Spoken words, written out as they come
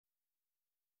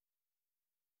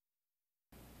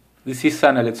This is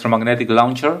an electromagnetic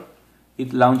launcher.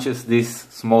 It launches this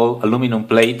small aluminum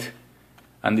plate,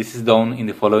 and this is done in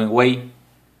the following way.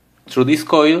 Through this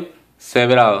coil,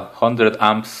 several hundred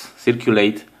amps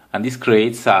circulate, and this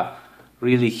creates a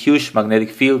really huge magnetic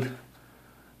field.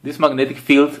 This magnetic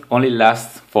field only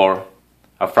lasts for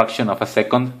a fraction of a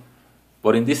second,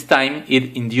 but in this time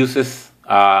it induces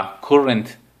a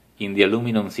current in the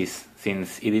aluminum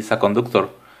since it is a conductor,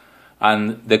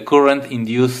 and the current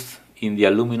induced in the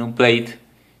aluminum plate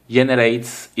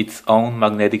generates its own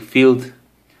magnetic field.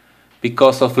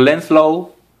 Because of Lenz's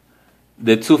law,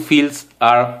 the two fields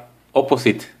are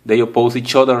opposite, they oppose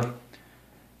each other.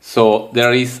 So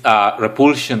there is a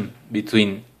repulsion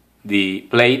between the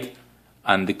plate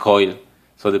and the coil.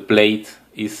 So the plate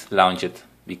is launched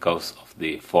because of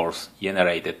the force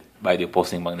generated by the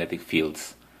opposing magnetic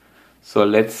fields. So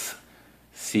let's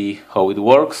see how it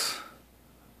works.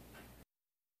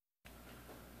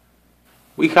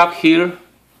 We have here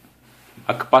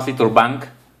a capacitor bank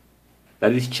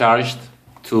that is charged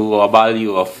to a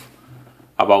value of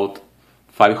about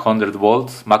 500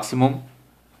 volts maximum,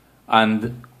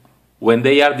 and when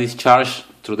they are discharged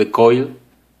through the coil,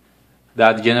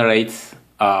 that generates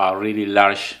a really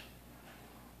large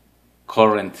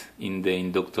current in the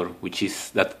inductor, which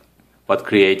is what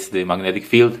creates the magnetic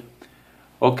field.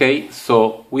 Okay,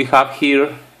 so we have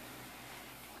here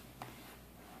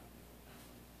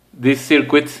this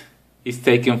circuit is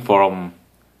taken from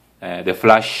the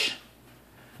flash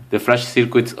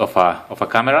circuit of a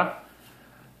camera,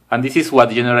 and this is what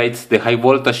generates the high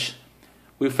voltage.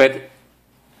 We fed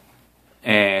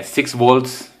 6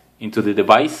 volts into the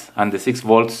device, and the 6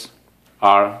 volts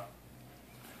are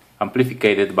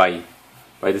amplified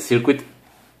by the circuit.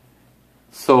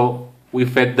 So we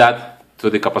fed that to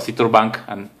the capacitor bank,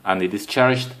 and it is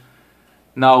charged.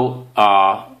 Now,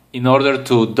 in order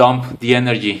to dump the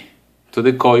energy to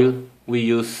the coil, we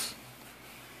use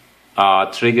a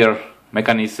trigger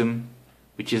mechanism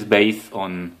which is based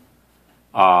on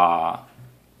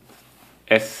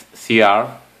SCR.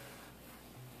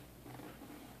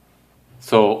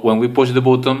 So when we push the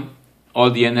button,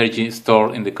 all the energy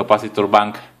stored in the capacitor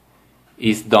bank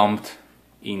is dumped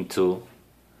into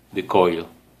the coil,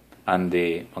 and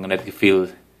the magnetic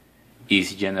field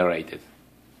is generated.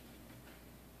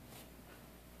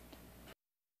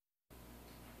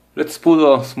 Let's put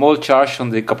a small charge on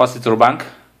the capacitor bank.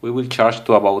 We will charge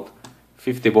to about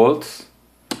 50 volts,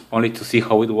 only to see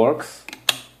how it works.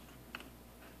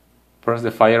 Press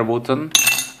the fire button.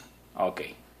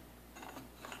 Okay.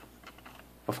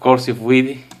 Of course, if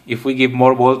we give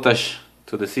more voltage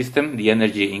to the system, the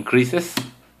energy increases.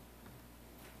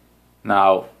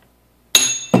 Now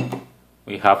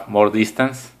we have more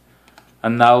distance,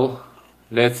 and now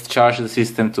let's charge the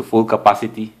system to full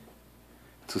capacity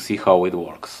to see how it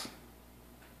works.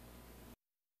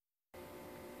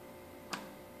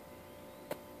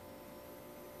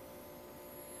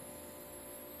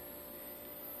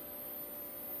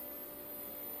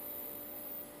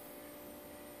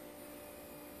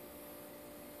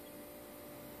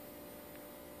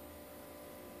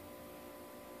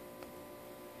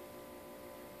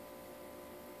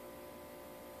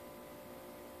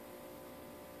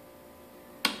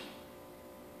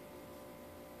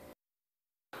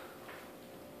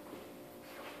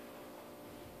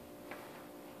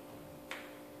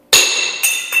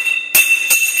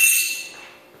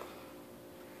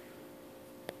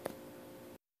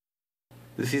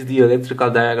 This is the electrical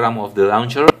diagram of the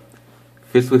launcher.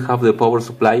 First we have the power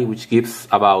supply, which gives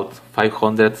about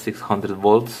 500-600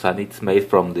 volts, and it's made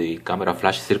from the camera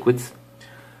flash circuits.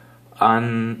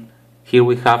 And here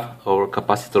we have our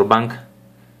capacitor bank.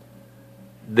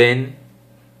 Then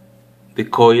the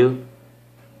coil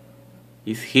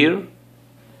is here,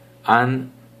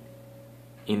 and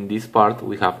in this part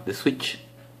we have the switch.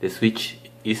 The switch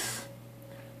is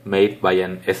made by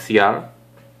an SCR,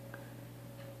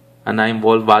 a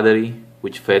 9-volt battery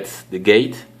which feeds the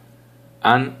gate,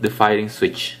 and the firing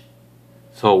switch.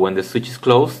 So when the switch is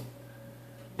closed,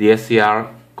 the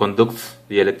SCR conducts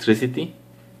the electricity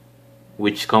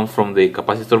which comes from the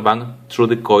capacitor bank through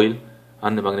the coil,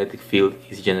 and the magnetic field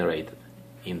is generated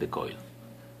in the coil.